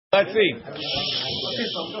Let's see.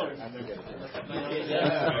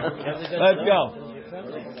 Let's go.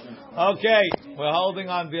 Okay, we're holding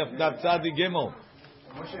on the Tzadi Gimel.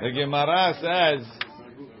 The Gemara says,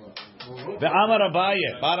 the Amar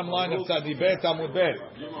Abaye, bottom line of Tzadi Bet Amud Bet.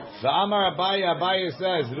 The Amar Abaye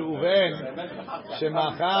says, Reuven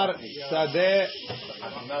shemachar sadeh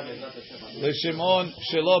l'Shimon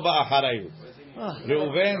shelo ba'acharayut.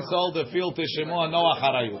 Reuven sold the field to Shimon, no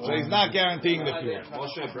acharayut. So he's not guaranteeing the field.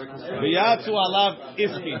 V'yatzu alav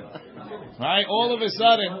iskin. Right? All of a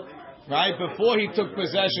sudden, right, before he took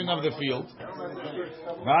possession of the field,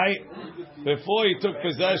 right? Before he took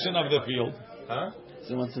possession of the field. So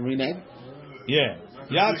he wants to rename? Yeah.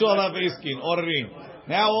 Yatzu alav iskin, orin.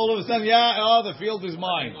 Now all of a sudden, the field is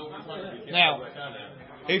mine. Now,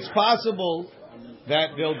 it's possible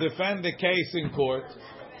that they'll defend the case in court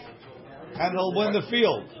and he'll win the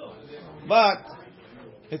field. But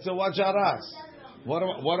it's a wajaras. What do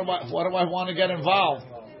I want to get involved?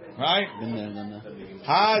 Right?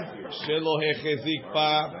 Had shelo hechezik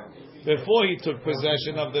pa, before he took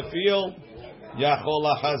possession of the field, yachol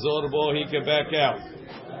hachazor bo, he can back out.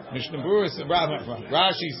 Mishnah Berurah,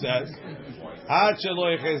 Rashi says, had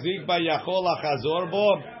shelo hechezik pa yachol hachazor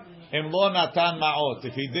bo, im lo natan ma'ot,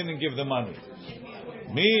 if he didn't give the money.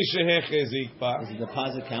 Mi shehechezik pa. Does the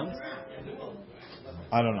deposit count?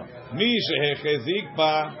 I don't know. Mi shehechezik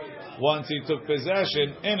ba, once he took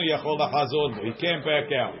possession, enu yachol hachazor bo, he can't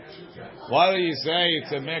back out. Why do you say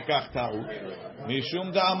it's a mekach ta'ut?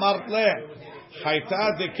 Mishum da amart le,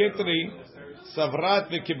 hayta de kitri, savrat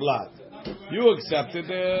de kiblat. You accepted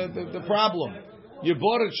the problem. You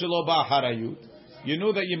bought it shelo ba'acharayut. You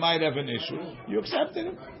knew that you might have an issue. You accepted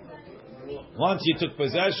it. Once you took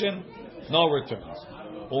possession, no returns.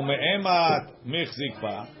 Ume'emat michzik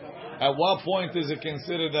ba. At what point is it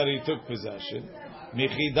considered that he took possession?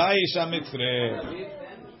 Michidayish hamitzreh.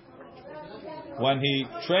 When he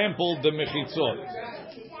trampled the mechitzot.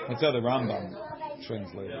 That's how the Rambam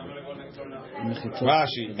translated it.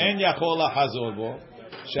 Rashi, en yachol hachazor bo,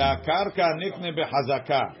 she'akarka nikne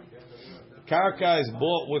behazaka. Karka is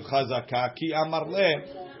bought with chazaka, ki amar le,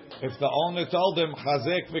 if the owner told him,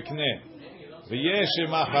 chazek v'kneh, v'yesh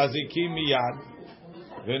machazikim miyad,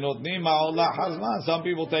 v'notnim ma'olah hazman. Some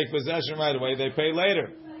people take possession right away, they pay later.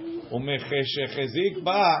 U'mecheshechezik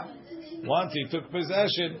ba, once he took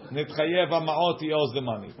possession, nitchayev ha'ma'ot, he owes the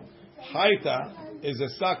money. Haita is a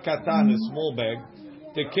sak katan, a small bag.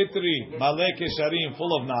 Tekitri malek esharim,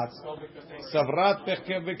 full of knots. Savrat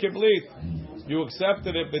v'kiblit. You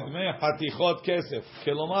accepted it b'dmei hatichot kesef.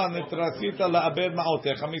 Kelomar nitrasita la'abed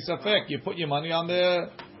ma'otecha misafek. You put your money on the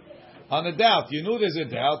doubt. You knew there's a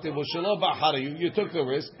doubt. It was shelo ba'acharayut. You took the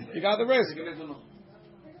risk. You got the risk.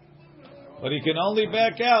 But he can only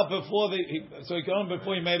back out before he can only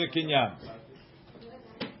before he made a kinyan.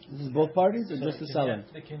 This is both parties or just the seller?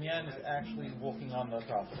 The kinyan is actually walking on the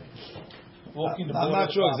property. I'm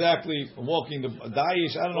not sure exactly walking the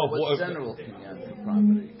da'ish. I don't know. What's general kinyan of the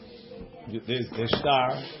property? There's shtar,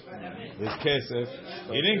 there's kesef.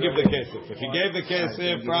 He didn't give the kesef. If he gave the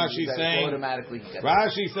kesef,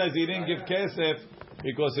 Rashi says he didn't give kesef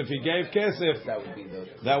because if he gave kesef,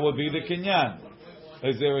 that would be the kinyan.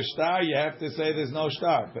 Is there a shtar? You have to say there's no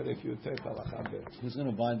shtar. But if you take who's going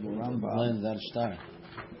to buy the land without a shtar?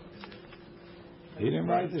 He didn't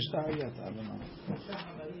write the shtar yet. I don't know.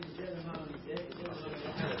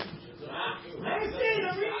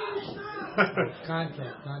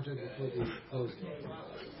 Contract before the closing.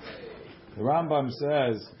 The Rambam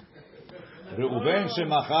says, Reuven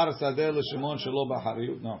shemachar sadeh l'Shimon shelo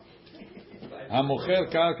ba'acharayut. No.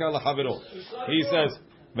 Hamocher karka l'chavero. He says,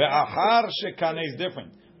 ve'achar shekana is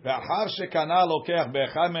different. Ve'achar shekana lokech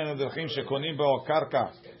be'echad min haderechim shekonim bo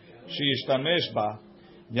karka sheyishtamesh ba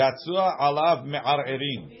yatzua alav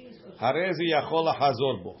me'arerin. Harezi yachol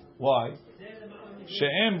hachazor bo. Why?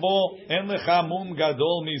 She'en bo en lecha mum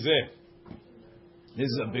gadol mizeh. This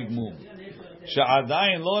is a big move.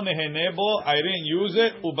 She'adayin lo nehene bo, I didn't use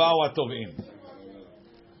it, uba'u hatovim.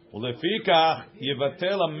 Ulefikach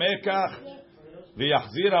yivatel hamekach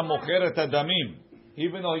v'yachzir hamocher et hadamim.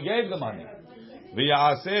 Even though he gave the money.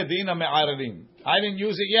 V'ya'aseh din hame'arerim. I didn't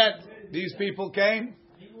use it yet. These people came.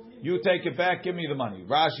 You take it back, give me the money.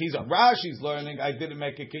 Rashi's learning, I didn't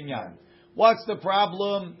make a kinyan. What's the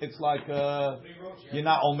problem? It's like, you're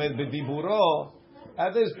not omer b'diburo.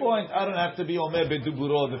 At this point, I don't have to be omer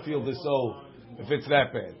b'diburo. The field is so, if it's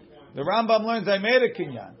that bad. The Rambam learns I made a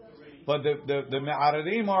kinyan. But the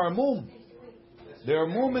me'ararim are a mum. They're a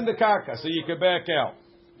mum in the karka, so you can back out.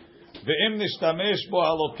 Ve'im nishtamesh bo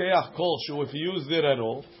halokeach kolshu, if you used it at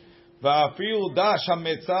all. Va'afilu dash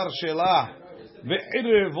hametzar shelah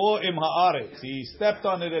Ve'irvo im haaretz. He stepped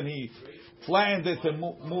on it and he flattened it to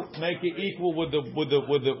make it equal with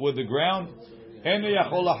the ground. En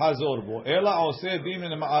yachol lahazor bo. Ela oseh din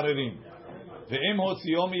min ma'arerim. Ve'im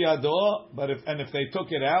hotzio miyado. But if they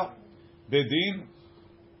took it out, bedin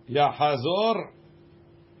yahazor.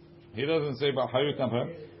 He doesn't say b'hayut namher.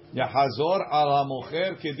 Yahazor al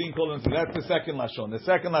hamocher kedin kol. That's the second lashon. The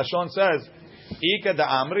second lashon says ika da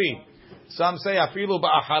amri. Some say afilu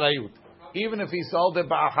ba'acharayut. Even if he sold it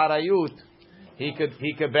ba'acharayut, he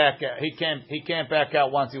could back out. He can't back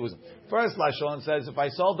out once he was. First lashon says if I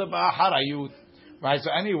sold it ba'acharayut, right? So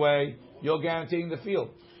anyway, you're guaranteeing the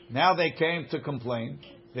field. Now they came to complain.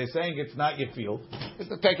 They're saying it's not your field.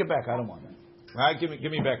 Take it back. I don't want it. Right? Give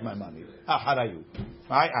me back my money. Acharayut.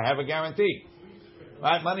 Right? I have a guarantee.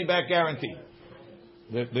 Right? Money back guarantee.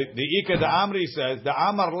 The Ika the Amri says the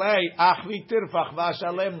Amar lei achvi tirfach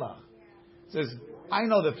v'ashalem lach. Says I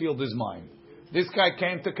know the field is mine. This guy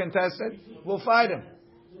came to contest it. We'll fight him.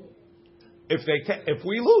 If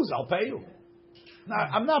we lose, I'll pay you. Now,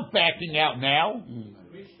 I'm not backing out now.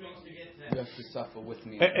 You have to suffer with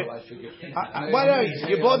me until I should get paid. What else?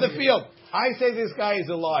 You bought the field. I say this guy is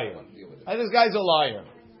a liar. This guy's a liar.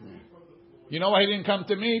 You know why he didn't come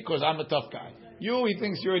to me? Because I'm a tough guy. He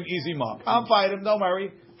thinks you're an easy mark. I'll fight him. Don't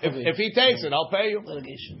worry. If he takes it, I'll pay you.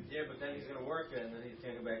 Litigation. Yeah, but then he's going to work it and then he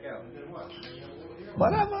can't go back out.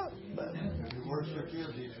 Whatever.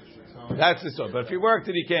 That's the story. But if he worked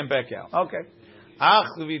it, he can't back out. Okay.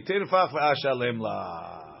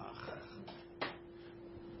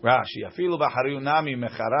 Rashi, afilu b'hariyu nami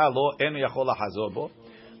mechara lo en yachol lahazor bo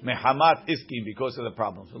mehamat iskim, because of the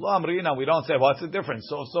problems. Lo amrina, we don't say what's the difference.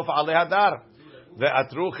 So alei hadar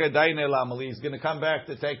ve'atru chedayin el amali. He's going to come back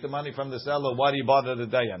to take the money from the seller. Why do you bother the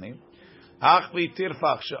dayanim? Achvi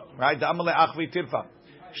tirfach, right? The amale achvi tirfach,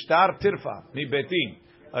 shtar tirfa mi betim,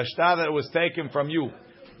 a shtar that was taken from you.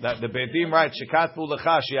 That the bedim, right? Shekatvu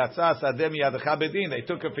lecha shiatza sadem yadecha bedin. They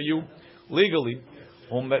took it for you legally.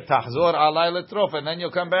 Tahzor alay letrof, and then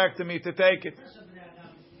you'll come back to me to take it.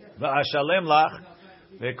 V'ashalem lach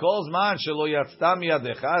ve'kol zman shelo yatzta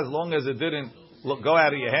miyadecha, as long as it didn't go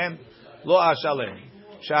out of your hand, lo ashalem.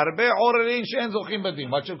 Sharbe orerin she'en zochim bedim.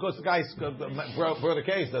 Much of course the guy brought a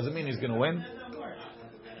case doesn't mean he's going to win.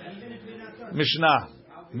 Mishnah.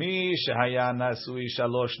 Mi shehaya nasui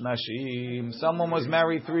shalosh nashim. Someone was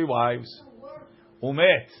married 3 wives.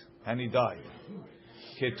 Umet, and he died.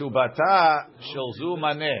 Ketubata shelzu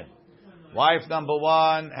maneh. Wife number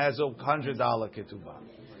 1 has $100 ketubah.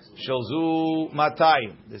 Shelzu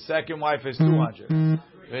matayim. The second wife is 200.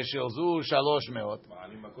 Veshelzu shalosh meot.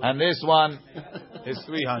 And this one is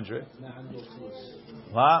 300.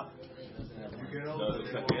 What?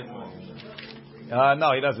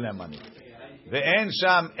 No, he doesn't have money. Ve'en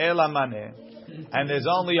sham ela maneh, and there's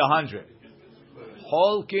only 100.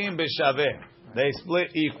 Holkim b'shaveh. They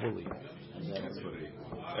split equally.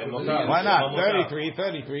 Why not? 33,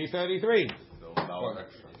 33, 33.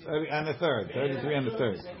 And the third. 33 and the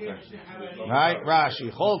third. Right? Rashi.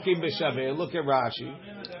 Holkim b'shaveh. Look at Rashi.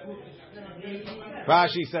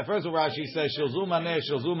 Rashi said, first of all, Rashi says, Shilzu maneh,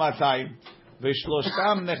 Shilzu matayim.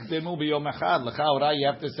 V'shloshtam nechdemu b'yom echad. L'chaura, you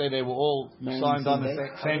have to say they were all signed on the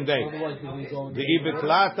same day.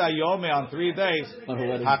 V'ibitlata yome, on 3 days.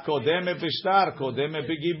 Hakodeme b'shtar, kodeme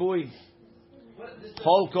b'gibui.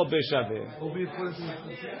 Holko b'shaveh.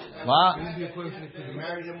 What?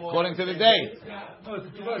 According to the date. No,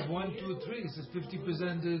 it's 2 guys. 1, 2, 3. It says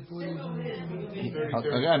 50%. 40.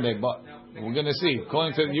 Again, we're going to see.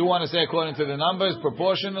 According to you want to say according to the numbers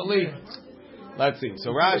proportionately. Let's see.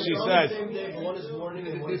 So Rashi says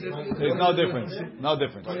there's no difference. No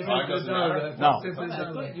difference. No.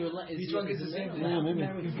 Each one gets the same thing.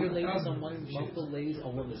 If your ladies on multiple ladies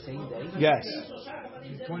on the same day. Yes.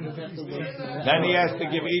 Then he has to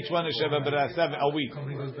give each one a sheva b'ra 7 a week.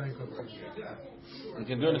 You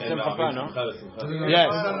can do it in Simcha Par, no? Yes.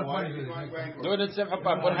 Do it in Simcha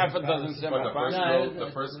Par. Put half a dozen Simcha Par.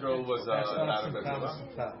 The first girl was out of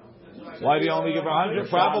Bezalel. Why do you only give 100?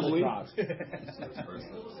 Probably.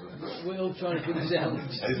 We're all trying to do the challenge.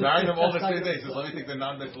 He's marrying them all the same day. So let me think the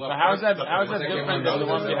non-Bezalel. But how is that different than the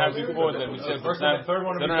ones we had before that we said first and third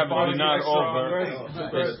one? They don't have a dinar over.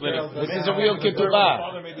 They split it. This is a real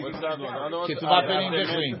ketubah. What's that one? Ketubah penin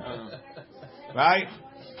dichrin. Right?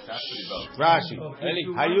 Rashi.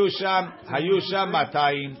 Hayusham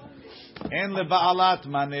matayim. En leba'alat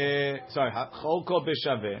maneh. Sorry. Cholko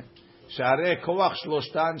b'shaveh. Share koach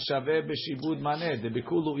shloshtan shaveh b'shibud maneh.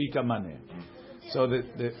 Debekulu ika maneh. So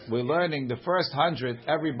we're learning the first 100.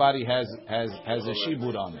 Everybody has a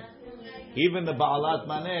shibud on it. Even the ba'alat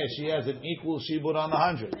maneh, she has an equal shibud on the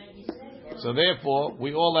 100. So therefore,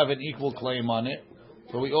 we all have an equal claim on it.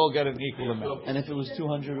 So we all get an equal amount. And if it was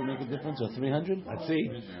 200, would make a difference, or 300? Let's see.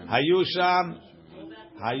 Hayusham.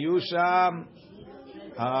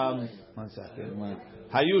 One second.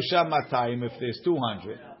 Hayusham matayim. If there's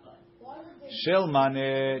 200, shel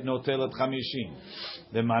maneh notelet 50.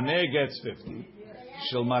 The maneh gets 50.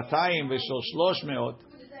 Shel matayim v'shel 300,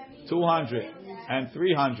 200 and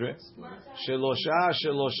 300. Shelosha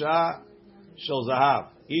shel zahav.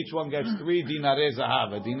 Each one gets 3 dinare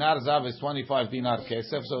zahav. A dinar zahav is 25 dinar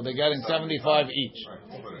kesef, so they're getting 75 each.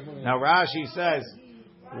 Now Rashi says,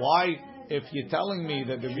 why? If you're telling me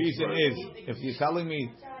that the reason is, if you're telling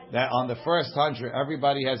me that on the first 100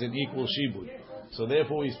 everybody has an equal shibud, so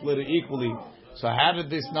therefore we split it equally. So how did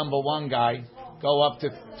this number one guy go up to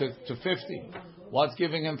 50? What's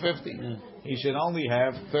giving him 50? Yeah. He should only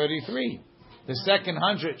have 33. The second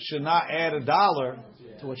 100 should not add $1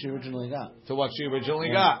 to what she originally got.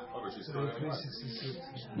 Got.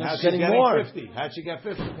 Now she's getting more. 50. How'd she get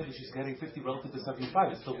 50? She's getting 50 relative to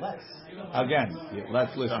 75. It's still less. Again,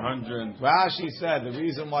 let's listen. 100. Rashi said the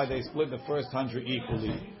reason why they split the first 100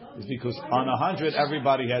 equally is because on 100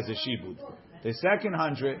 everybody has a shibud. The second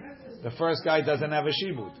 100, the first guy doesn't have a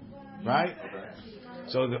shibud, right?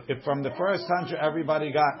 So if from the first 100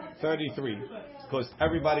 everybody got 33, because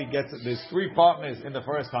everybody gets, there's 3 partners in the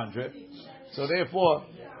first 100, so therefore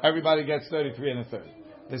everybody gets 33 and a third.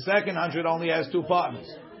 The second 100 only has 2 partners.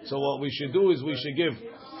 So what we should do is we should give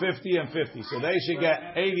 50 and 50. So they should get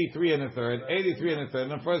 83 and a third, 83 and a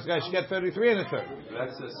third, and the first guy should get 33 and a third.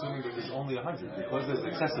 That's assuming that there's only 100. Because there's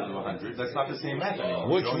excessive of 100, that's not the same math anymore.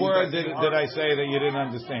 Which word did I say that you didn't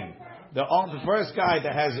understand? The first guy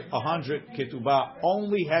that has 100 ketubah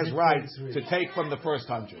only has rights to take from the first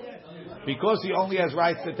 100. Because he only has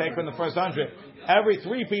rights to take from the first 100, every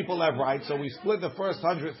 3 people have rights, so we split the first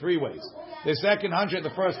 100 3 ways. The second 100, the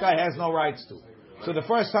first guy has no rights to. So the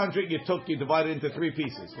first 100 you divided into 3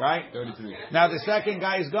 pieces, right? 33. Now the second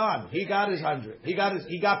guy is gone. He got his 100. He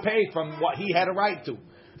got paid from what he had a right to.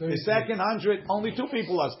 The second 100, only 2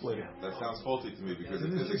 people are splitting. That sounds faulty to me because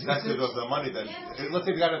it's excessive of the money. Then let's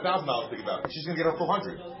say they got $1,000 to think about. She's going to get a full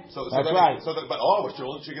 100. So that's right. But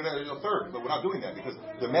she get a third. But we're not doing that because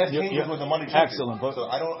the math changes when the money changes. Excellent. So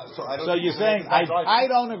I don't. So you're saying I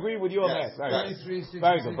don't agree with your math. Right.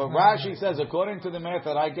 Very good. But Rashi says according to the math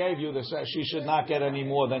that I gave you, she should not get any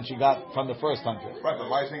more than she got from the first 100. Right. But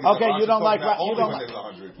my thing is okay, you don't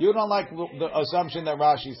like the assumption that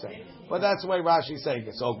Rashi's saying. But that's the way Rashi's saying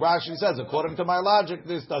it. So Rashi says, according to my logic,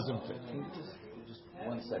 this doesn't fit. Just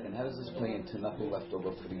 1 second. How does this play into nothing left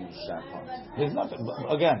over for the Yerusha part? There's nothing.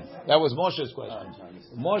 Again, that was Moshe's question.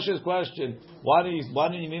 Moshe's question: Why do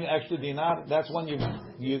you need an extra dinar? That's when you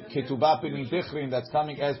ketubah pinin tichrin. That's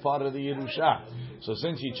coming as part of the Yerusha. So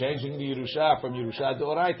since you're changing the Yerusha from Yerusha to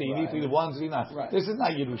Oraita, you need to give 1 dinar. Right. This is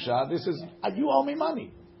not Yerusha. This is you owe me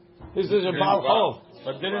money. This is a Baal Chov.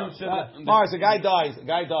 But didn't say Mars, a guy dies,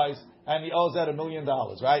 and he owes that $1 million,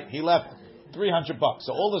 right? He left $300.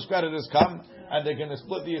 So all his creditors come, and they're going to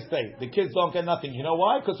split the estate. The kids don't get nothing. You know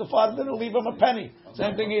why? Because the father didn't leave him a penny.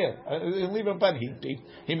 Same thing here. He didn't leave him a penny.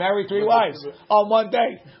 He married 3 wives on one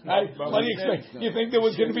day. Right? What do you expect? You think there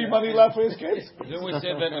was going to be money left for his kids? Then we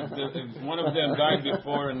said that if one of them died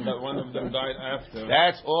before and one of them died after.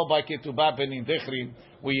 That's all by ketubah benin dichrin,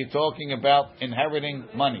 where you're talking about inheriting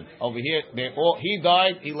money. Over here, he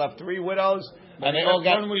died. He left 3 widows. And they all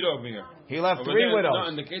got 1 widow over here. He left over 3 there, widows. No,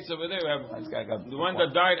 in the case over there, we have the one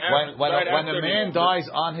that died after. When a man dies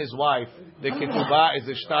on his wife, the ketubah is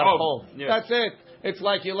a shtar chov. Yes. That's it. It's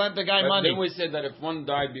like you lent the guy money. Then we said that if one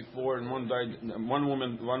died before and one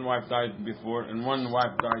wife died before and one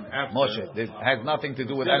wife died after. Moshe, this has nothing to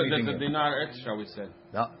do with anything. That's a dinar extra, we said.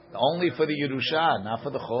 No, only for the Yerusha, not for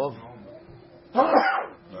the chov.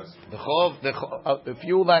 The chov, if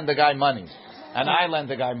you lend the guy money, and I lend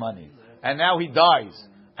the guy money, and now he dies,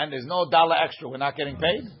 and there's no dollar extra, we're not getting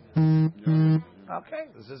paid? Okay,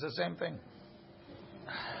 this is the same thing.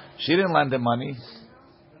 She didn't lend him money.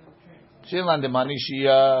 She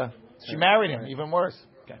married him, even worse.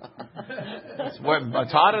 Okay.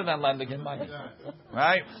 It's harder than lending him money.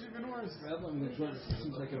 Right?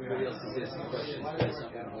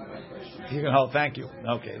 You can hold, thank you.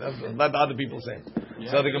 Okay, let the other people say.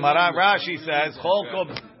 So the Gemara, Rashi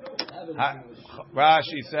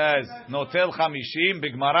says, Notel Chamishim,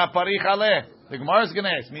 B'Gemara Parich Aleh. The Gemara is going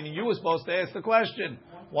to ask, meaning you were supposed to ask the question.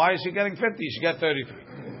 Why is she getting 50? She get 33.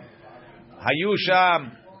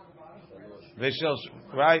 Hayusham,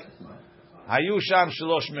 right? Hayusham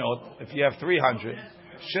Shlosh Meot. If you have 300,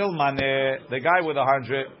 Shilmane, the guy with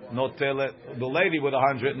 100, the lady with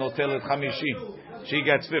 100, Notelet Chamishim. She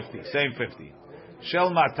gets 50, same 50.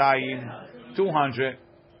 Shel Matayim, 200,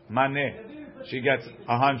 maneh. She gets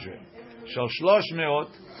 100. Shel 300,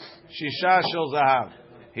 shisha shel zahav.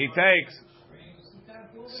 He takes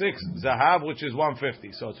 6 zahav, which is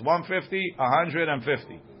 150. So it's 150,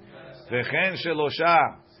 150. V'chen shelosha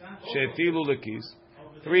shetilu lekis.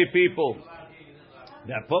 3 people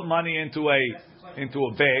that put money into a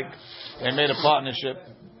bag. They made a partnership,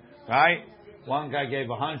 right? One guy gave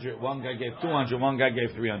 100, one guy gave 200, one guy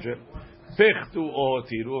gave 300. Pichtu or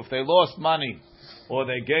tiru. If they lost money or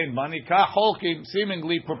they gained money, kaholkim,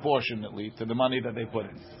 seemingly proportionately to the money that they put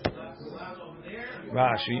in.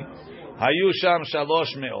 Rashi, hayu sham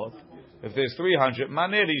 300. If there's 300,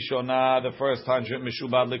 maneh rishona, the first 100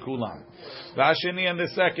 mishubad lekulam. Vashini, and the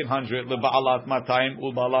second 100 lebaalat 200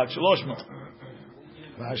 ubaalat 300.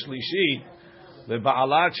 Vashlishi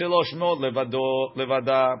lebaalat 300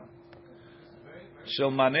 levada.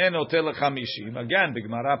 Shel maneh notel lechamishim. Again,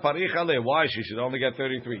 b'gemara parich ale. Why she should only get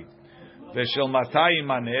 33? V'shel 200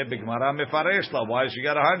 maneh b'gemara mefaresh la. Why she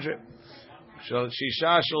got 100? Shel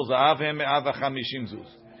shisha shel zahav hem me'av v'chamishim zuz.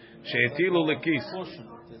 She'etilu lekis.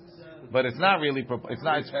 But it's not really. It's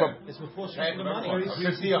not. It's proportional to the money.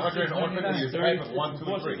 50, 100, 150 is half of 1, 2,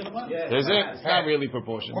 3. Is it? It's not really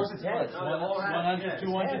proportional. Of course it's half. 100,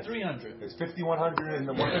 200, 300. It's 50, 100, and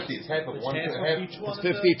 150. It's half of 1 to half. It's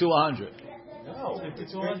 50 to 100. No, 50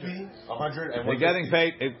 to 100, 100, and They're getting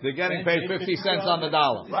paid. They're getting paid 50 cents on the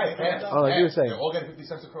dollar. Right, half. Oh, like you were saying. They're all getting 50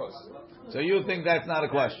 cents across. So you think that's not a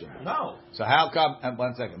question? No. So how come?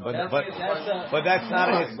 1 second. But that's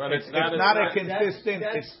not. It's not a consistent.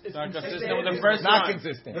 It's not consistent with the first not one.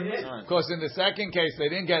 consistent. Because in the second case they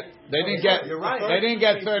didn't get. You're right. They didn't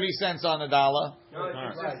get 30 cents on the dollar.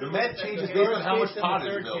 The math changes based on how much pot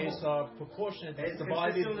is available. Case are proportionate. It's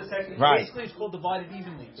divided. Right. Basically, it's called divided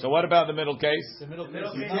evenly. So what about the middle case? The middle case.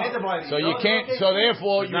 You can't divide it. So you can't. So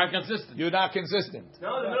therefore You're not consistent. You're not consistent.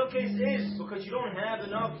 No, the middle case is because you don't have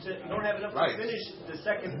enough to finish the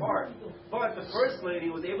second part. But the first lady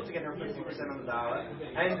was able to get her 50% on the dollar,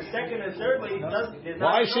 and the second and third lady doesn't.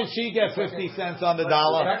 Why should she get 50 cents on the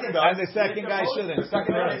dollar and the second guy shouldn't? The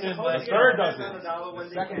second doesn't. The third doesn't. The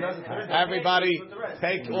second doesn't. Everybody,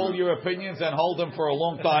 take all your opinions and hold them for a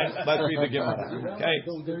long time. Let's read the Gemara. Okay.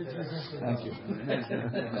 Thank you.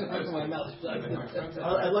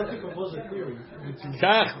 I'd like to propose a theory.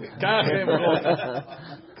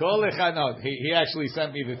 He actually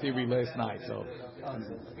sent me the theory last night. So,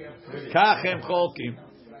 Kachem Cholkim.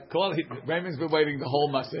 Raymond's been waiting the whole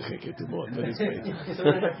Masechet Ketubot for this page.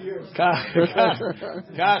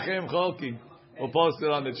 Kachem Cholkim. We'll post it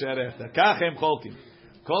on the chat after. Kachem Cholkim.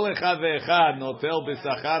 Kol echad ve'echad notel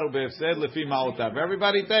b'sachar u'be'efsed lefi ma'otav.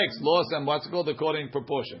 Everybody takes loss and what's called according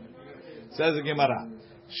proportion. Says the Gemara.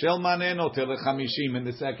 Shel maneh notel lechamishim. In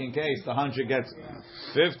the second case, the 100 gets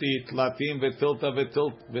 50. Tlatim v'tilta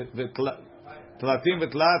tlatim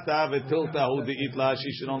v'tlata v'tilta hu de'itla.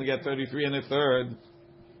 She should only get 33 and a third.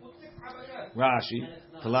 Rashi.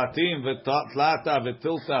 Tlatim v'tlata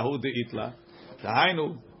v'tilta hu de'itla.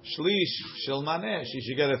 Tahainu shlish shel maneh. She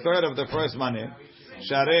should get a third of the first maneh.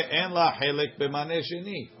 Share en la helek b'maneh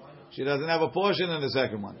sheni. She doesn't have a portion in the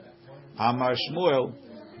second one. Amar Shmuel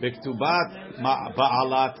b'ktubat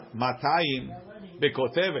ba'alat matayim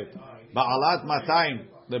b'kotevet ba'alat matayim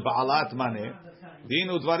leba'alat maneh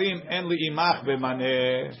dinu dvarim en li'imach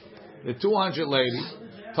b'maneh. The 200 lady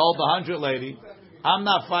told the 100 lady, I'm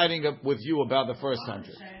not fighting with you about the first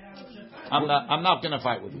 100. I'm not going to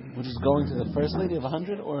fight with you. Which is going to the first lady of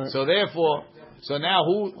 100, or so therefore. So now,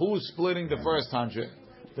 who's splitting the first 100?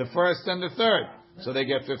 The first and the third. So they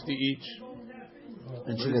get 50 each.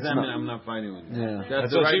 and she What does gets that mean? no. I'm not fighting with you. Yeah. She has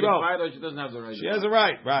That's the what right she to wrote. fight, or she doesn't have the right. She has a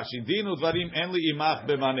right. Rashi, dinu dvarim en li imach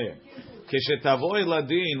b'maneh. Keshetavoi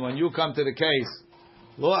ladin, when you come to the case,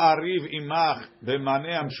 lo ariv imach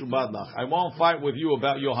b'maneh amshubad lach. I won't fight with you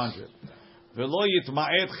about your 100. V'lo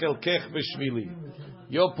yitma'et chelkech b'shvili.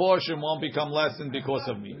 Your portion won't become lessened because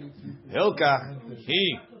of me. Hilkach,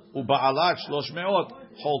 he, uba'alat 300,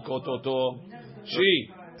 holkot oto. She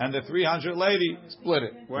and the 300 lady split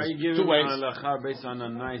it. Why are you Two giving ways. a halacha based on a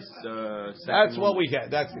nice second That's what one? we get.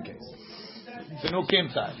 That's the case. It's an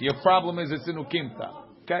ukimta. Your problem is it's an ukimta.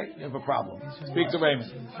 Okay? You have a problem. Speak to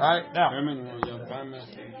Raymond. Alright? Now.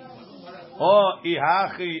 Oh,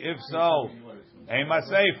 ihachi, if so. Ema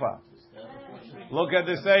seifa. Look at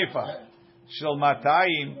the seifa. Shel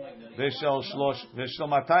matayim, v'shel shlosh, v'shel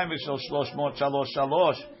matayim, v'shel shlosh mot shalosh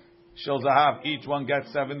shalosh. Shel zahav, each one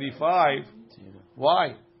gets 75.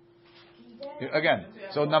 Why? Again,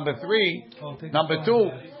 so number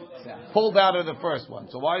 2 pulled out of the first one.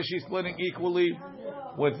 So why is she splitting equally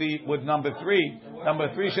with number 3? Number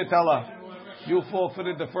 3 should tell her You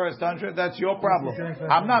forfeited the first 100. That's your problem.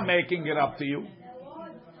 I'm not making it up to you.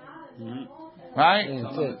 Right?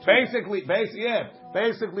 Basically,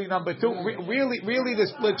 number two. Really, the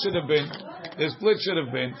split should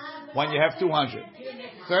have been when you have 200,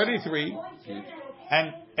 33,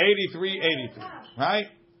 and 83. Right?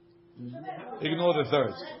 Ignore the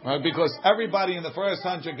thirds, right? Because everybody in the first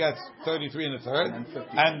 100 gets 33 in the third,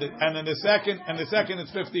 and in the second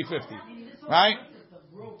it's 50-50, right?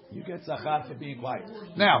 You get zachar for being quiet.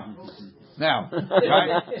 Now,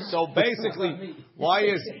 right? So basically,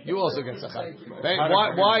 why you also get zachar?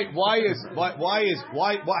 What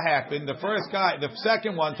happened? The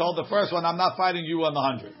second one told the first one, I'm not fighting you on the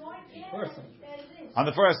 100. On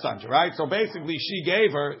the first 100, right? So basically, she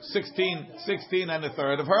gave her 16 and a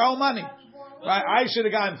third of her own money. Right? I should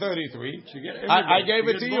have gotten 33. I gave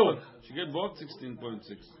it to you. She get both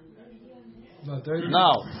 16.6. No, 30.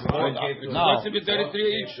 No. Supposed to be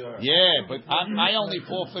 33 each. Yeah, but I only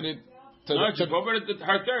forfeited to she forfeited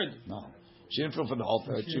her third. No. She didn't forfeit the whole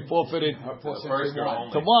third. She forfeited to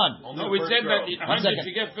to one. No, we said that 100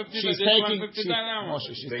 she get 50. She's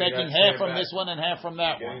taking half from this one and half from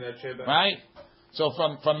that one. Right? So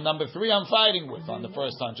from number 3, I'm fighting with on the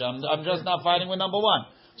first 100. I'm just not fighting with number 1.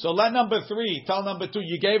 So let number 3 tell number 2,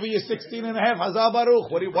 you gave her your 16 and a half. Hazal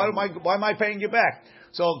Baruch. Why am I paying you back?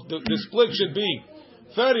 So the split should be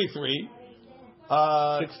 33.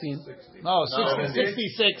 16. No,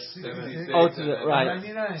 66. Oh, right.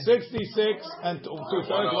 66 and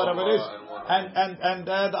 2/3, whatever it is, and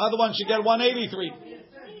the other one should get 183.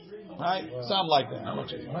 Right? Something like that. How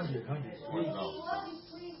much is it? 100.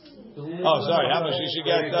 Oh, sorry. How much? You should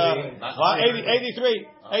get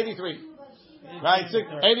 83. Right?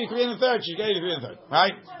 83 and a third. She get 83 and a third.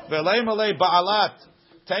 Right? V'lei malei ba'alat.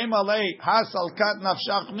 Tei malei hasal kat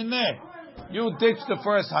nafshach mineh. You ditched the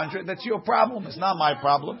first 100. That's your problem. It's not my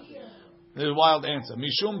problem. The wild answer.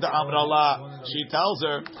 Mishum da amrallah. She tells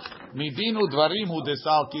her, Midinu dvarim hu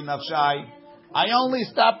desal ki nafshai. I only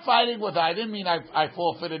stopped fighting with her. I didn't mean I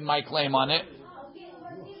forfeited my claim on it.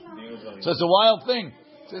 So it's a wild thing.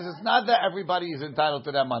 Says it's not that everybody is entitled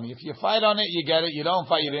to that money. If you fight on it, you get it. You don't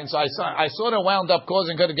fight, you didn't. So I sort of wound up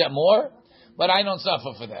causing her to get more, but I don't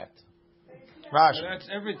suffer for that. Rashi. That's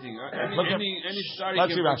everything. Any shari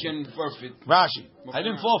can forfeit. Rashi. I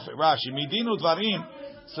didn't forfeit. Rashi. Midinu dvarim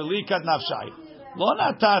selikat nafshai. Lo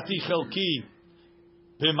natati chelki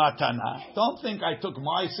b'matana. Don't think I took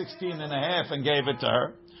my 16 and a half and gave it to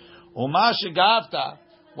her. Uma shegavta.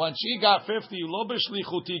 When she got 50, lo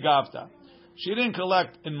b'shlichuti gavta. She didn't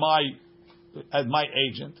collect as my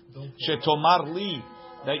agent. Shetomar li,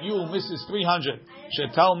 that you, Mrs. 300,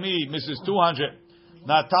 should tell me, Mrs. 200,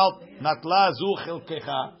 natla zu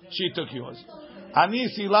chilkecha, she took yours. Ani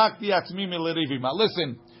silakti atzmi milerivima.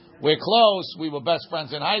 Listen, we're close. We were best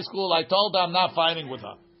friends in high school. I told her I'm not fighting with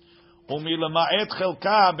her. Umilama'et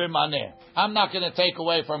chilka b'maneh. I'm not going to take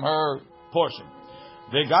away from her portion.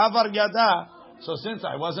 Vegavar yada. So since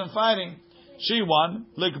I wasn't fighting, she won.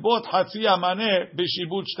 Likbot hatzia maneh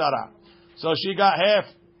b'shibut shtara. So she got half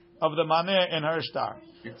of the maneh in her shtar.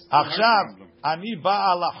 Achshav ani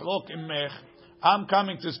ba'a lachlok imech. I'm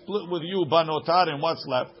coming to split with you banotar and what's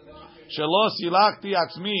left. Shelo silakti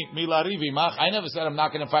atzmi milariv imach. I never said I'm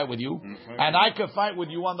not going to fight with you, and I could fight with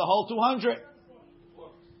you on the whole 200.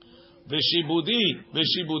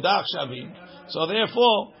 V'shibudach shavim. So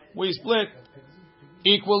therefore we split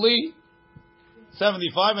equally,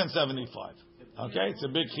 75 and 75. Okay, it's a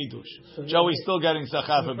big chidush. So Joey's still getting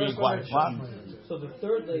sachar for being quiet. What? So the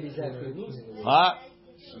third lady's actually losing. What?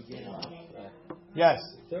 Yes.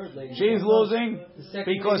 Third lady. She's losing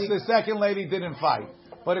because the second lady didn't fight.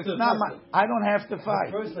 But it's not my. I don't have to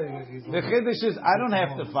fight. The chiddush is I don't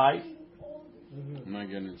have to fight. I'm not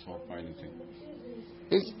getting this whole fighting thing.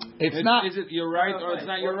 It's not. Is it your right or it's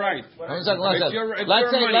not your right? Let's say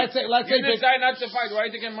you decide not to fight. Why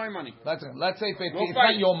to get my money? Let's say it's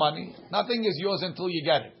not your money. Nothing is yours until you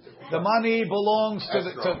get it. The money belongs to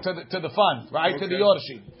the fund, right? Okay. To the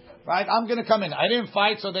Yorshim, right? I'm going to come in. I didn't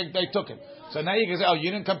fight, so they took it. So now you can say, oh,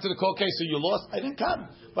 you didn't come to the court case, so you lost. I didn't come,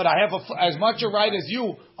 but I have as much a right as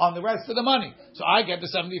you on the rest of the money. So I get the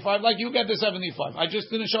 75, like you get the 75. I just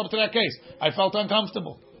didn't show up to that case. I felt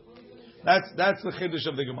uncomfortable. That's the chiddush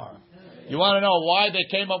of the Gemara. You want to know why they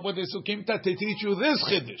came up with this ukimta? To teach you this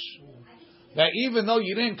chiddush. That even though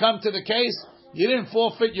you didn't come to the case, you didn't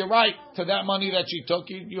forfeit your right to that money that she took.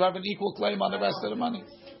 You have an equal claim on the rest of the money.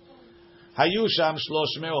 Hayusham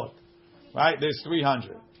shlosh meot. Right? There's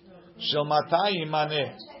 300. Shel matayim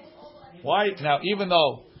maneh. Why? Now, even though,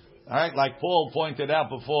 all right, like Paul pointed out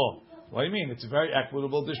before, what do you mean? It's a very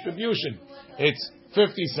equitable distribution. It's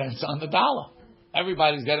 50 cents on the dollar.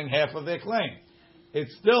 everybody's getting half of their claim.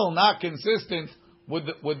 It's still not consistent with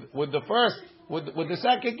the first with the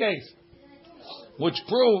second case, which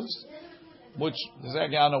proves. I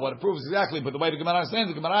don't know what it proves exactly, but the way the Gemara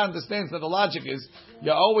understands that the logic is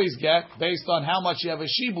you always get based on how much you have a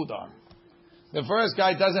shibud on. The first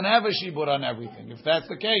guy doesn't have a shibud on everything. If that's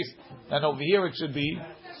the case, then over here it should be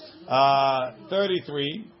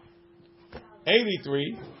 33,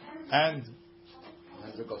 83, and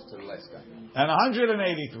it goes to the last guy. And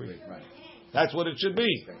 183. Right. That's what it should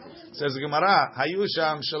be. Says the Gemara,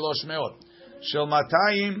 Hayusham shalosh meot. Shel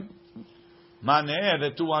matayim maneh,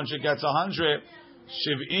 the 200 gets 100.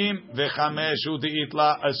 Shiv'im v'chamesh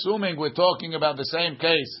u'di'itla. Assuming we're talking about the same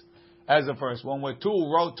case as the first one, where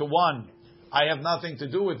 2 wrote to 1, I have nothing to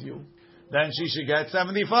do with you, then she should get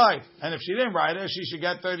 75. And if she didn't write it, she should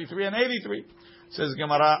get 33 and 83. Says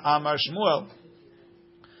Gemara, Amar Shmuel,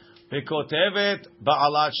 V'kotevet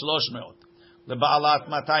ba'alat 300. The ba'alat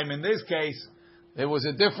matayim, in this case, there was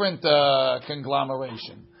a different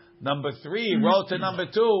conglomeration. Number 3 wrote to number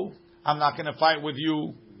 2, I'm not going to fight with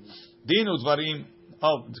you. Dinu dvarim.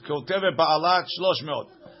 Oh, kotevet ba'alat 300.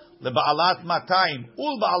 The ba'alat matayim,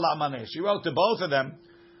 ul ba'alat maneh. She wrote to both of them.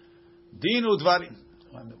 Dinu dvarim.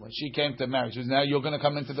 When she came to marriage, she says, now you're going to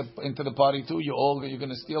come into the party too. You're going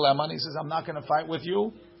to steal our money. He says, I'm not going to fight with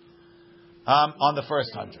you. On the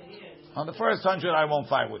first 100. On the first 100, I won't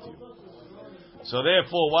fight with you. So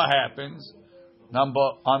therefore, what happens?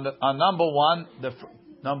 Number 1, number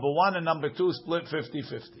 1 and number 2 split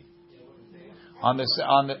 50-50. On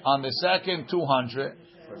the second 200,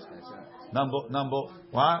 number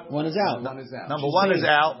what? One is out. Number 1 is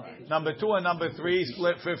out. Number 2 and number 3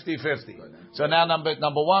 split 50-50. So now number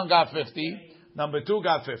 1 got 50. Number 2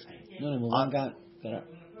 got 50. No, number 1 got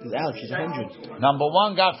is out. She's 100. Number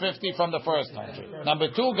 1 got 50 from the first 100. Number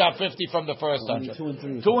 2 got 50 from the first 100.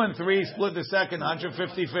 2 and 3 split the second 100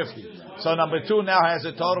 50-50. So number 2 now has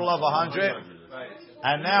a total of 100.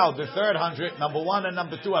 And now the third 100, number 1 and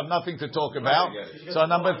number 2 have nothing to talk about. So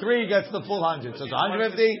number 3 gets the full 100. So it's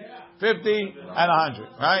 150, 50, and 100,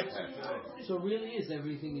 right? So really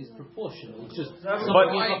everything is proportional. It's just but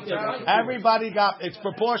everybody it's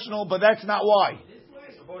proportional, but that's not why.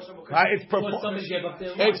 Right?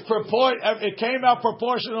 It came out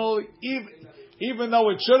proportional, even though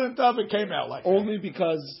it shouldn't have. It came out like only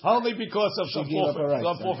because of some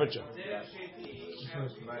forfeiture.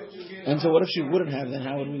 And so, what if she wouldn't have? Then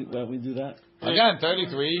how would we do that? Again,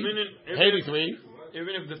 33, 83.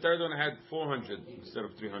 Even if the third one had 400 instead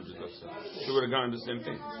of 300, let's say, she would have gotten the same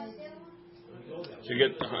thing. She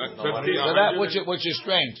get 50. So that which is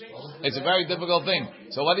strange. It's a very difficult thing.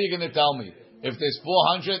 So what are you going to tell me? If there's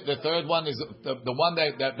 400, the third one is the one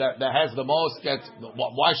that has the most gets.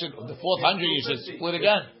 Why should the fourth 100 you should split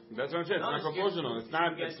again? That's what I'm saying. It's not proportional.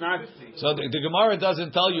 It's not. So the Gemara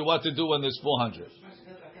doesn't tell you what to do when there's 400.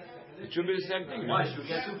 It should be the same thing. Why should we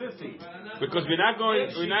get 250? Because we're not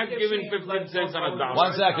giving 15 cents on a dollar.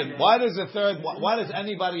 1 second. Why does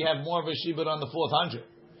anybody have more of a shibud on the fourth 100?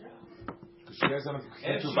 She has on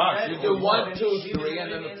a 2 box. You do 1, 2, 3,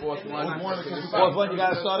 and then the fourth one. Fourth one, you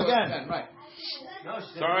got to start again. Right.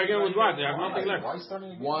 Start again with what? They have nothing left.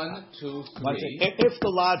 1, 2, 3. If the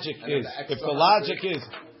logic is,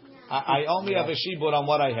 I only have a shibud on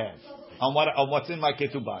what I have, on what's in my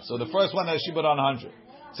ketubah. So the first one has shibud on 100.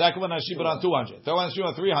 Second one has shibud on 200. Third one has shibud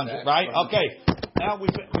on 300. Right? Okay. Now we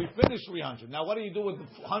finished 300. Now what do you do with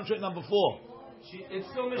 100 number 4? It's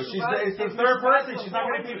still It's the third person. She's not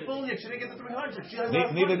going to pay full yet. She didn't get the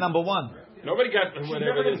 300. Neither number 1. Nobody got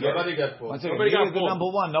whatever it is. Nobody got full. Nobody got full. Number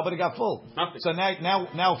 1. Nobody got full. Nothing. So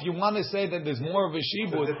now, if you want to say that there's more of a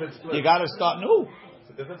shibud, you got to start new.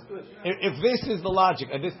 If this is the logic,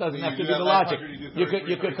 and this doesn't have to be the logic,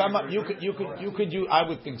 you could come up. You could. I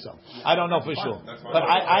would think so. I don't know for sure, but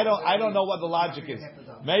I don't know what the logic is.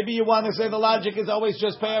 Maybe you want to say the logic is always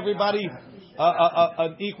just pay everybody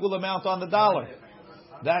an equal amount on the dollar.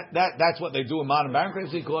 That's what they do in modern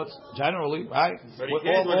bankruptcy courts generally, right?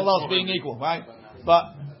 All else being equal, right?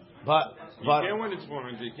 But you can't when it's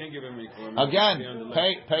 400. You can't give him equal. Again,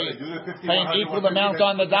 pay an equal amount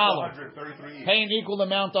on the dollar. Pay an equal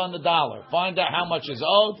amount on the dollar. Find out how much is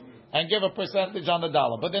owed and give a percentage on the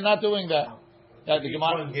dollar. But they're not doing that. Each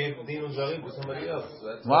one gave Dinu Zarim to somebody else. So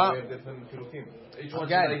that's why we have different Kilufim. Each one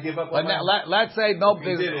again, give up but now, let's say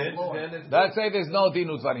let's say there's no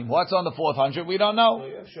Dinu Zarim. What's on the fourth 100? We don't know.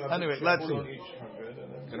 Anyway, let's see.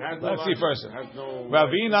 Let's see first.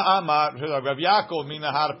 Ravina Amar, Rav Yaakov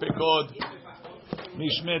Minahar Pekod,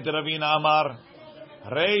 Mishmet Ravina Amar,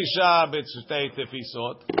 Reisha B'Tzutei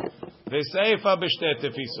Tefisot, V'Seifa B'Shtei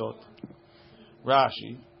Tefisot.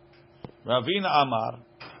 Rashi, Ravina Amar,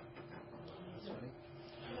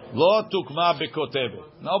 Lo tukma b'kotebe.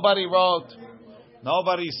 Nobody wrote.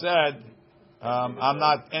 Nobody said, I'm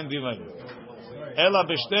not ending. Ela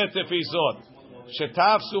b'shtei tefisot.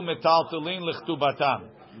 Shetafsu metaltelin l'chtubatam.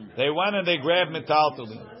 They went and they grabbed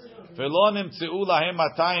metaltelin. V'lo nimtzeu lahem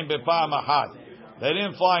 200 b'pa'am achad. They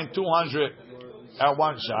didn't find 200 at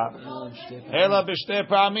one shot. Ela b'shtei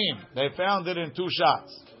pa'amim. They found it in 2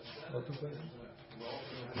 shots.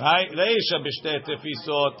 Right? Leisha b'shtei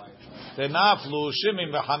tefisot. Tenaflu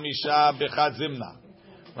shimim v'chamisha b'chad zimna.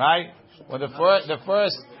 Right? When the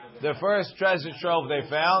first treasure trove they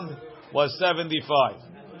found was 75.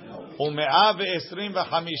 Ume'ah ve'esrim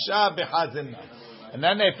v'chamisha b'chad zimna. And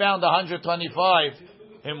then they found 125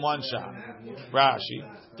 in one shot. Rashi.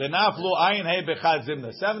 Tenaflu ayin hey b'chad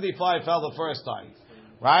zimna. 75 fell the first time.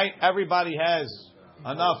 Right? Everybody has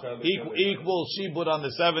enough equal shibud on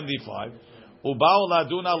the 75. Uba'u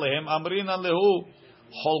laduna lehem amrina lehu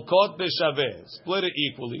holkot b'shaveh. Split it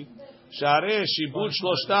equally. Shareh shibud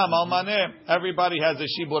shloshtam al maneh. Everybody has a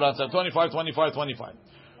shibud on 25, 25, 25.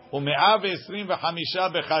 Ume'ah ve'esrim v'chamisha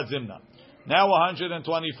b'chad zimna. Now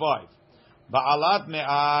 125. Ba'alat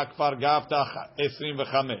me'ah kfar gavta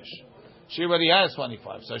 25. She already has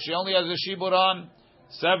 25, so she only has a shibud on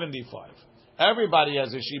 75. Everybody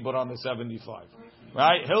has a shibud on the 75,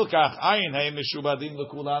 right? Hilkach ayin hey mishubadin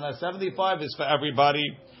lekulana. 75 is for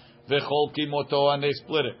everybody. V'cholki moto, and they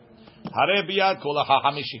split it. Hare biyad kol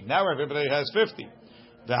ha'hamishim. Now everybody has 50.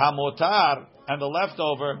 The hamotar and the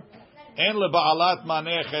leftover en leba'alat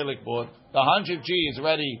maneh chelik bod. The 100G is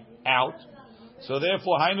already out. So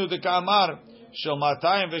therefore, Hainu de Kamar, Shel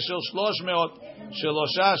Matayim v'Shel Shlosh Meot,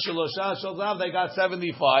 Shelosha Zav, they got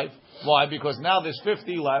 75. Why? Because now there's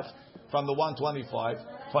 50 left from the 125,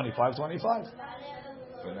 25, 25.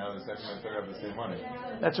 But now the second and third have the same money.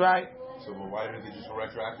 That's right. So why didn't they just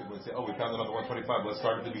retroactively say, oh, we found another 125, let's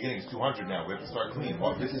start at the beginning, it's 200 now, we have to start clean.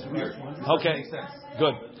 Well, this is weird. Okay,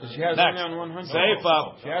 good. So she has Next. only on 100.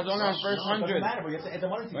 Seifa. She has only on first 100.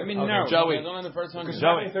 I mean, no. Joey. She has only on the first 100.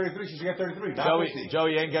 Joey. 33, she should get 33.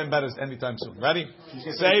 Joey ain't getting better anytime soon. Ready?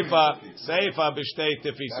 Seifa b'shtei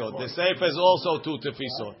tefisot. The seifa is also 2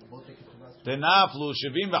 tefisot. The naflu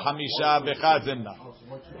 75 b'chad zimna.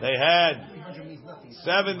 They had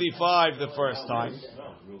 75 the first time.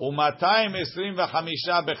 Umatayim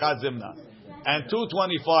 25 b'chad zimna. And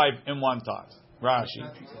 225 in one time. Rashi.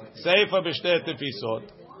 Seifa b'shtei tefisot.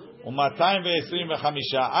 Umatayim 25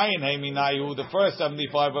 ayin hey minayu. The first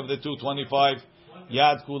 75 of the 225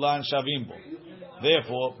 yad kulan shavim bo.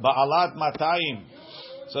 Therefore, ba'alat matayim.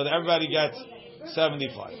 So that everybody gets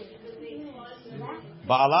 75.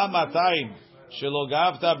 Ba'alat matayim shelo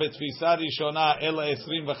gavta betfisa rishona ela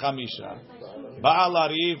 25. Ba'al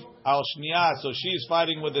ariv al shniya. So she's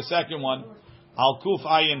fighting with the second one. Al kuf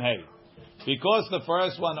ayin hey. Because the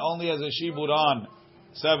first one only has a shibud on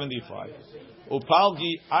 75.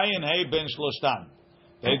 Upalgi ayin hey ben shloshtan.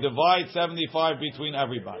 They divide 75 between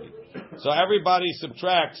everybody. So everybody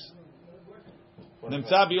subtracts.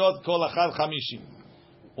 Nimtza biyot kol achad 50.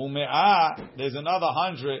 Ume'ah, there's another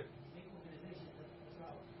 100.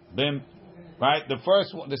 Right?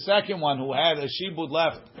 The second one who had a shibud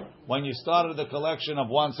left when you started the collection of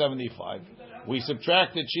 175, we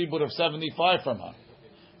subtracted shibud of 75 from her.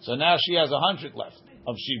 So now she has 100 left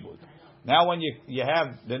of shibud. Now when you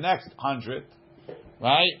have the next 100,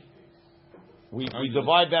 right? We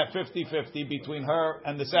divide that 50-50 between her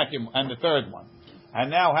and the second and the third one.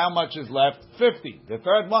 And now how much is left? 50. The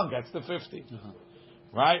third one gets the 50.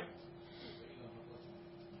 Right?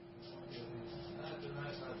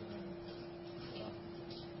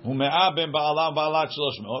 Ume'ah ben ba'alam ba'alat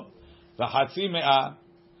 300. V'chatzi me'ah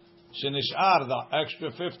shenish'ar, the extra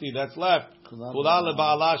 50 that's left. Kula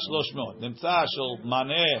leba'alat 300. Nimtza shel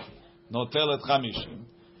maneh notelet 50.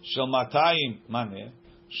 Shel matayim maneh.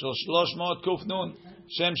 Shel 300 kuf nun.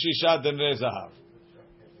 Shem shisha denrei zahav.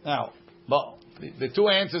 Now, but the two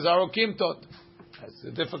answers are okimtot. That's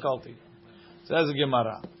the difficulty. Says the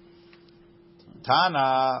Gemara.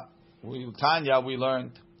 Tanya, we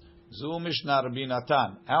learned. Zu Mishnah Rabbi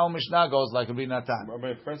Natan. Our Mishnah goes like Rabbi Natan. But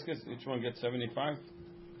by first case, each one gets 75?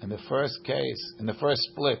 In the first case, in the first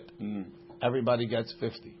split, everybody gets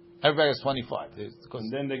 50. Everybody gets 25.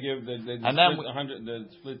 And then they give they split 100. They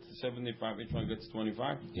split 75. Each one gets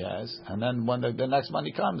 25. Yes, and then when the next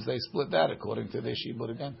money comes, they split that according to their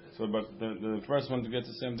shibud again. So, but the first one gets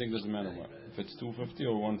the same thing. Doesn't matter what. If it's 250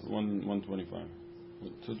 or 125.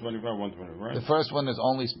 225, 125, right? The first one is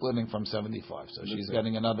only splitting from 75, so she's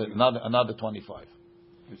getting another 25,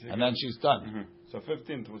 and then she's done. Mm-hmm. So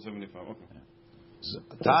 15 to 75. Okay.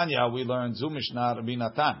 Tanya, we learned Zu Mishnah Rabbi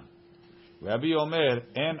Natan. Rabbi Omer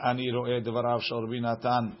en ani ro'eh devarav shel Rabbi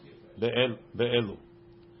Natan be'elu.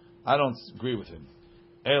 I don't agree with him.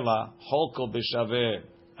 Ela holko b'shaveh.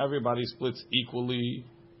 Everybody splits equally.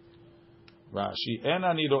 Rashi. En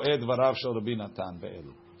ani ro'eh dvarav shel Rabbi Natan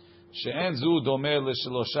be'elu. She'en zu domeh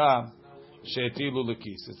l'shelosha she'etilu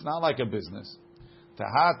l'kis. It's not like a business.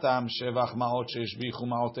 Tahatam shevach ma'ot she'eshbichu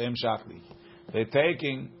ma'otehem shakli. They're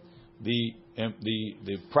taking the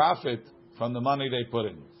profit from the money they put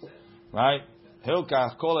in, right?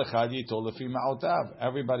 Hilkach kol echad yitol lefi ma'otav.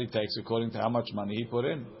 Everybody takes according to how much money he put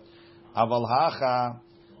in. Aval hacha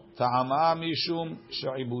ta'ama mishum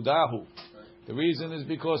she'ibudahu. The reason is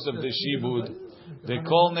because of the shibud. The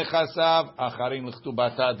kol nechasav acharim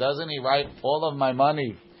l'chtubata. Doesn't he write all of my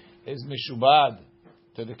money is mishubad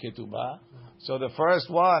to the ketubah? So the first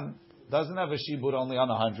one doesn't have a shibud only on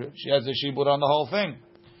 100. She has a shibud on the whole thing.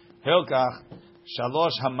 Hilkach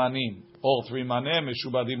shalosh hamanim. All three manim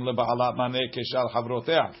mishubadim leba'alat maneh keshal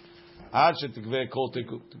havroteah. Ad shetikveh kol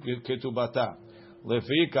ketubata.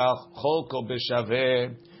 Lefikach cholko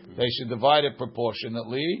b'shaveh. They should divide it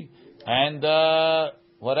proportionately and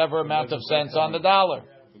whatever amount of cents on the dollar.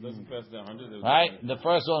 It doesn't pass the 100. Right? The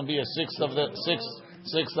first one will be a sixth,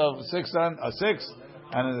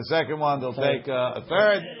 and in the second one they'll take a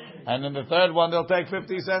third, and in the third one they'll take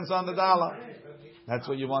 50 cents on the dollar. That's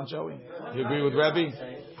what you want, Joey? You agree with Rebbe?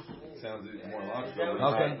 Sounds more logical.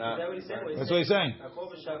 Okay. That's what he's saying. A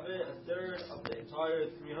third of the entire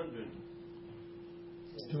 300.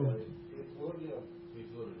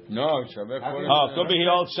 No, Shaveh. Could be he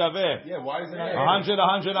holds Shaveh. Yeah, why is it 100,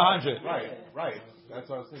 100, 100. Right. That's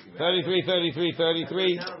what I was thinking. 33, 33,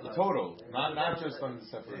 33. Total, not just on the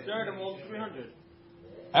separate. A third of all 300.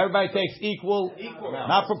 Everybody takes equal,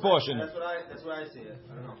 not proportionate. That's what I see it.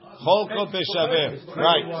 Cholkot b'shaveh.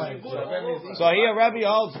 Right. So here Rebbe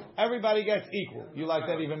holds everybody gets equal. You like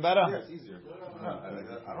that even better? Yeah, it's easier.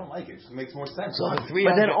 I don't like it. It just makes more sense. So the 300.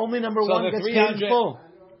 But then only number one gets paid in full.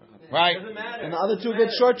 Right. Doesn't matter. And the other two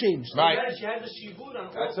get shortchanged. Right. She has a shibud on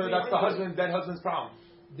all That's the dead husband's problem.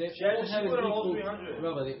 They She has all have an a shibud on all equal. 300.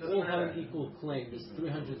 Rabbi, they all have an equal claim. There's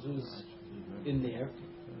 300 zuz in there.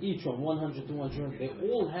 Each one, 100, 200. They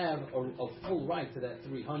all have a full right to that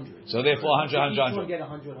 300. So therefore 100, 100, Each one 100. get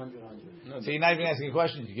 100, 100, 100. So you're not even asking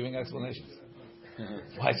questions, you're giving explanations.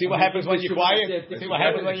 Why? See what happens when you're quiet? See what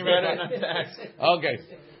happens when you're ready? Okay.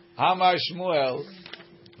 Amar Shmuel,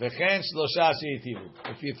 v'chen shlosha she'itivu.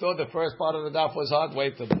 If you thought the first part of the daf was hard,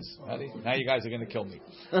 wait till this. Ready? Now you guys are going to kill me.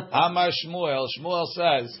 Amar Shmuel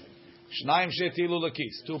says, Shnaim she'itilu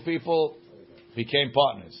l'kis. Two people became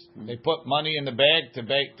partners. They put money in the bag to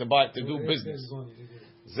do business.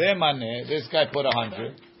 Zemaneh, this guy put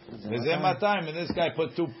 100. Zematayim, and this guy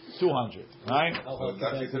put 200. Right? So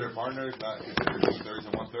that's considered partners, not considered 2/3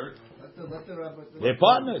 and 1/3. They're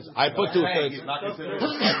partners. I put 2/3. Not considered.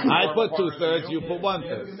 I put 2/3. You put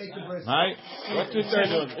 1/3. Right? What's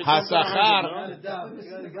 2/3? Hasachar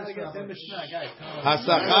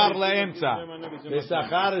le'emtza. The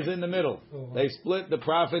sachar is in the middle. They split the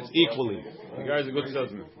profits equally. You guys are good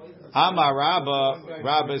salesmen. Amar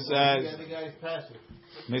Rabba says,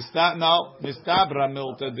 Mistabra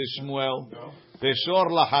milta de Shmuel, Beshor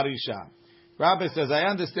laharisha. Rabbi says, I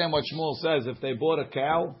understand what Shmuel says if they bought a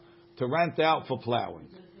cow to rent out for plowing.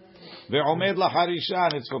 Ve'omed laharisha,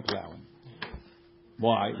 and it's for plowing.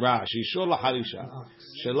 Why? Rashi, shor laharisha.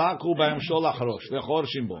 Shelakhu b'hem shor lachrosh,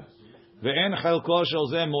 ve'chorshim bo. Ve'en chelko shel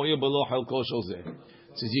zeh mo'il b'lo chelko shel zeh.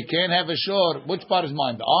 Says you can't have a shor. Which part is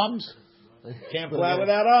mine? The arms? You can't plow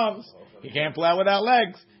without arms. You can't plow without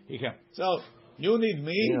legs. You can't. So, you need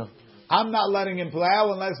me. Yeah. I'm not letting him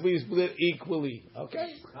plow unless we split equally.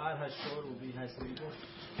 Okay?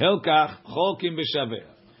 Hilkach cholkim b'shaveh.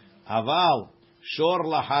 Aval shor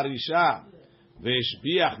laharisha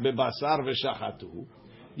ve'eshbiach bebasar ve'shachatu.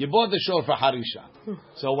 You bought the shor for harisha.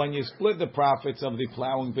 So when you split the profits of the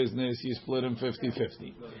plowing business, you split them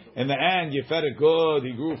 50-50. In the end, you fed it good.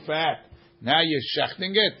 He grew fat. Now you're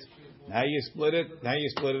shechting it. Now you split it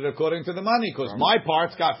according to the money, because my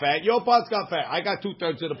parts got fat, your parts got fat. I got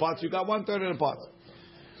 2/3 of the parts, you got 1/3 of the parts.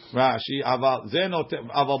 Rashi, aval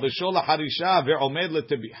b'shol harisha ve'omed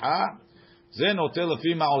letebiha, ze notel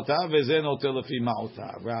lefi ma'otav ve'ze notel lefi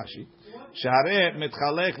ma'otav. Rashi, shareh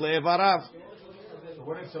mitchalek le'evarav. So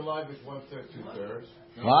when it's alive, it's 1/3, 2/3.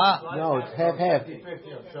 What? No, it's half.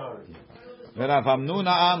 50-50, I'm sorry. Rav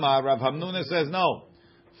Hamnuna Amar, Rav Hamnuna says no.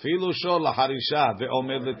 Filu shor laharisha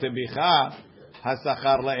ve'omed letebicha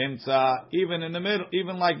hasachar laemtza. Even in the middle,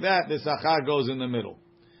 even like that, the sachar goes in the middle.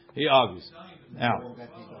 He argues. Now,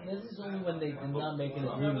 This is only when they did not make an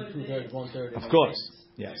agreement 2/3, 1/3. of course,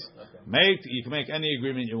 yes. Mate, you can make any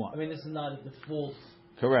agreement you want. I mean, this is not a default.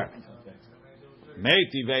 Correct.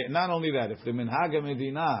 Mate, not only that, if the minhag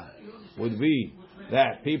medina would be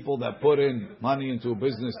that people that put in money into a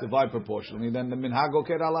business divide proportionally, then the minhag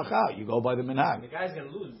oker halacha. You go by the minhag. The guy's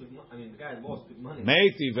gonna lose big money. I mean, the guy lost big money.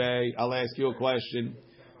 Meitivei, I'll ask you a question.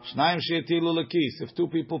 Shnaim she'etilu lekis. If two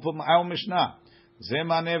people put our mishnah,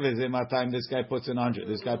 zemaneh vezematayim. This guy puts in 100.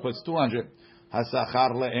 This guy puts 200.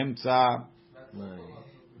 Hasachar leemtza.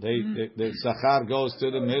 The sachar goes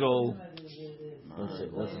to the middle.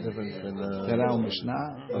 What's the difference in our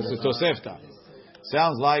mishnah? It's a tosefta.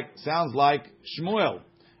 Sounds like Shmuel,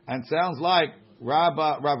 and sounds like Rav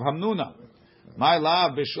Hamnuna. My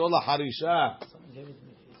love b'shola harisha.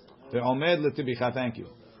 Ve'omed l'tibicha. Thank you.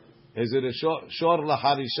 Is it a shor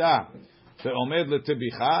laharisha? Ve'omed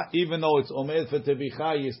l'tibicha. Even though it's omed for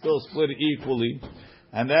tibicha, you still split it equally,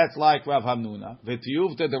 and that's like Rav Hamnuna.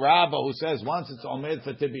 V'tiyuv to the Rabba who says once it's omed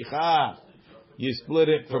for tibicha, you split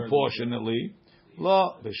it proportionately.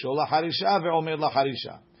 Lo b'shola harisha ve'omed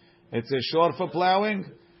laharisha. It's a short for plowing,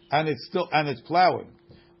 and it's plowing.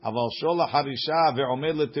 Aval shola harisha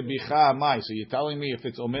ve'omed l'tibicha mai. So you're telling me if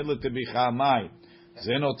it's omed l'tibicha mai,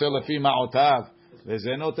 zeno telefi ma'otav,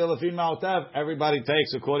 ve'zeno telefi ma'otav, everybody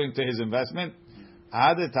takes according to his investment.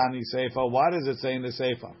 Adetani seifa. Why does it say in the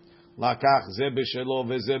seifa? Lakach ze b'shelo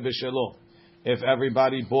ve'ze b'shelo. If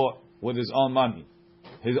everybody bought with his own money,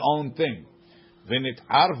 his own thing, v'nit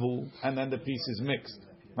arvu, and then the pieces mixed.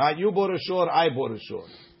 Right? You bought a short, I bought a short.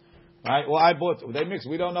 Right? Well, they mix.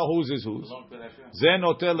 We don't know whose is whose. Then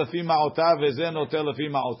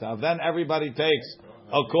everybody takes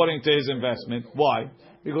according to his investment. Why?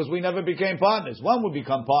 Because we never became partners. When we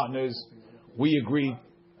become partners, we agreed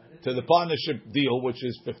to the partnership deal, which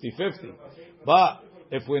is 50-50. But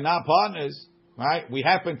if we're not partners, right, we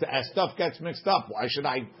happen to, as stuff gets mixed up, why should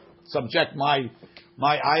I subject my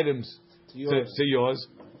items to yours?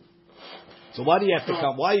 So why do you have to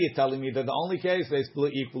come? Why are you telling me that the only case they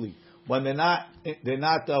split equally? When they're not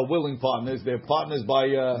willing partners, they're partners by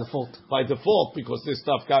default. By default, because this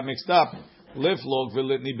stuff got mixed up. Why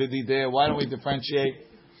don't we differentiate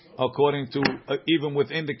according to even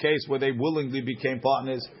within the case where they willingly became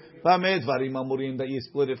partners? That you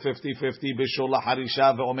split it 50-50 b'shor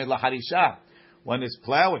laharisha ve'omed laharisha when it's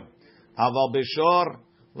plowing. Aval b'shor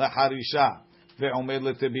laharisha ve'omed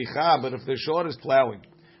l'tibicha. But if the shor is plowing,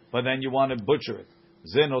 but then you want to butcher it.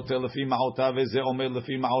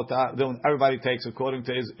 Everybody takes according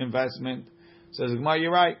to his investment. Says Gemara,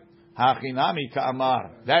 you're right.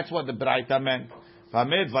 That's what the Braita meant.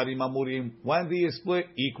 When do you split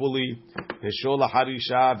equally?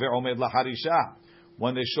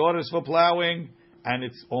 When the short is for plowing and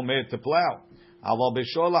it's omed to plow.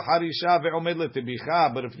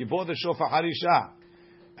 But if you bought the shor for harisha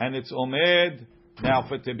and it's omed now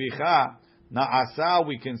for tibicha, na'asa,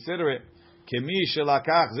 we consider it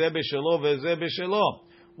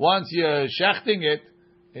once you're shechting it,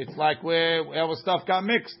 it's like where our stuff got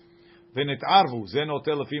mixed.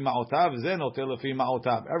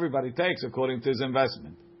 Everybody takes according to his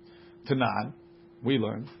investment. Tanan, we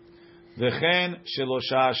learned. If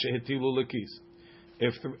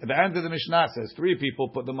the end of the Mishnah says 3 people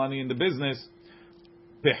put the money in the business,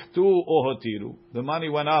 the money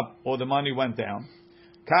went up or the money went down.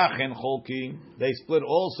 They split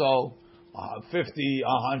also 50,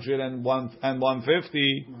 100, and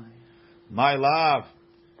 150. My love,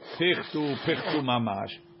 pichtu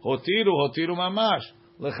mamash, hotiru mamash.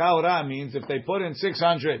 Lechaura means if they put in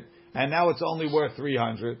 600 and now it's only worth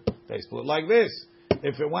 300, they split like this.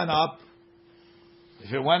 If it went up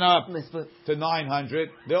to 900,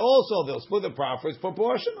 they'll split the profits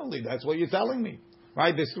proportionally. That's what you're telling me,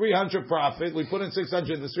 right? There's 300 profit. We put in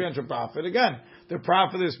 600. There's 300 profit. Again, the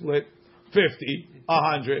profit is split 50,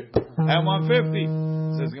 100, and 150.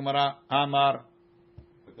 Says Gemara, Amar.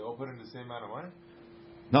 But they all put in the same amount of money?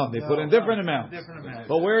 No, they put in different amounts.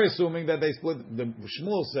 But we're assuming that they split. The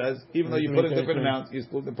Shmuel says, even though you put in different amounts, you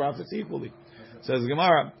split the profits equally. Says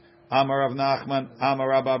Gemara, Amar Rav Nachman, Amar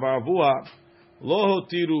Rabba Baravua, Lo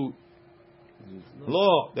hotiru.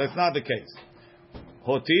 Lo, that's not the case.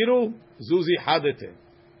 Hotiru zuzi hadete,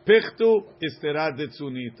 pichtu istera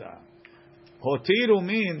detsunita. Hotiru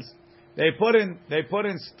means they put in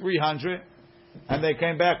 300 and they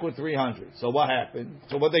came back with 300. So what happened?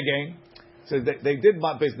 So what they gained? Says they did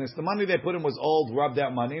my business. The money they put in was old, rubbed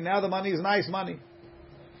out money. Now the money is nice money.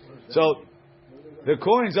 So the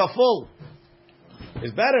coins are full.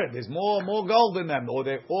 It's better. There's more gold in them. Or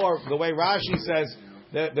the way Rashi says,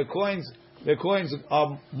 the coins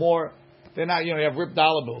are more. They're not. You have ripped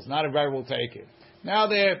dollar bills. Not everybody will take it. Now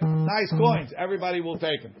they're nice coins. Everybody will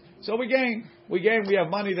take them. So we gain. We have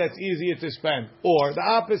money that's easier to spend. Or the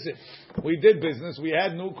opposite. We did business. We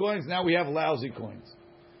had new coins. Now we have lousy coins.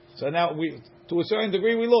 So now to a certain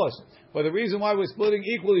degree we lost. But the reason why we're splitting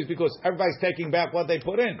equally is because everybody's taking back what they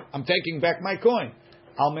put in. I'm taking back my coin.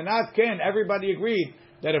 Al Menat Ken, everybody agreed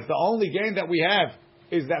that if the only gain that we have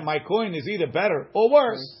is that my coin is either better or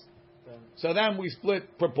worse, so then we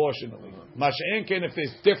split proportionally. Masha'en Ken, if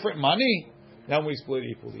it's different money, then we split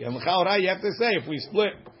equally. And l'chaora, you have to say, if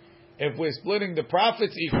we're splitting the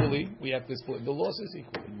profits equally, we have to split the losses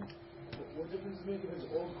equally. What difference does it make if it's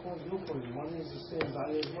old coins, new coins? Money is the same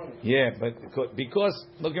value as money. Yeah, but because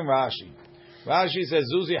look in Rashi. Rashi says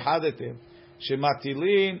Zuzi Hadativ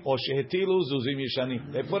Shematilin or Shehetilu Zuzim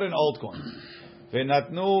Yishanim. They put in old coins.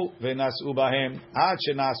 Venatnu venasu bahem ad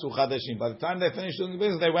shenasu chadashim. By the time they finished doing the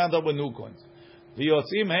business, they wound up with new coins.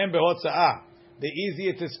 V'yotzim hem behotza'ah. They're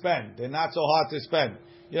easier to spend. They're not so hard to spend.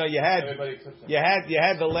 You know, you had the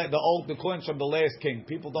coins from the last king.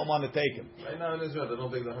 People don't want to take them. Right now in Israel, they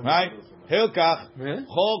don't take the 100. Right? Hilkach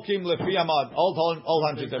cholkim lefi amad. Old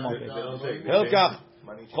 100 they won't take. Hilkach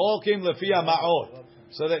cholkim lefi ama'ot.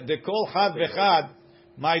 So that the kol chad vechad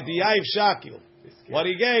my diayv shakil. What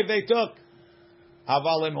he gave, they took.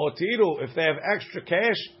 Avalim hotiru. If they have extra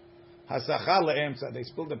cash, hasachar le'emsa. They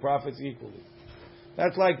split the profits equally.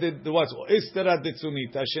 That's like the what's istera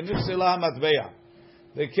ditsunita shenifsila matveya.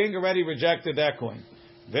 The king already rejected that coin.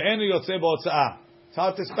 Ve'enu yotzei b'hotza'ah. It's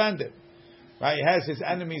hard to spend it, right? He has his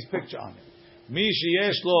enemy's picture on it. Mi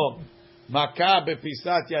sheyesh lo makah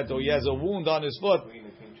bepisat yado. He has a wound on his foot.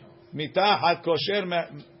 Mitachat kosher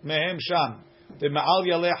mehem sham. The ma'al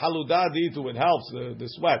yaleh haludah ditu. It helps the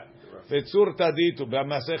sweat. Ve'tzur taditu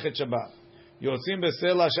be'masechet Shabbat. Yotzim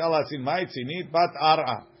besela shalatzin ma'itzinit bat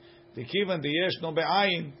ar'a. The kivan diyesh no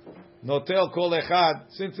be'ayin notel kol echad.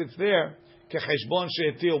 Since it's there, kecheshbon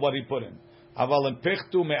she'etil what he put in. Aval in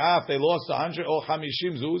pichtu me'af they lost 100 or 50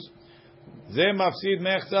 zuz. Ze mafsid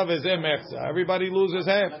mechza veze mechza. Everybody loses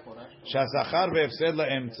half. Shasachar ve'efsed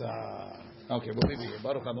la'emtza. Okay, we'll leave it here.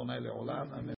 Baruch Adonai le'olam. Amen.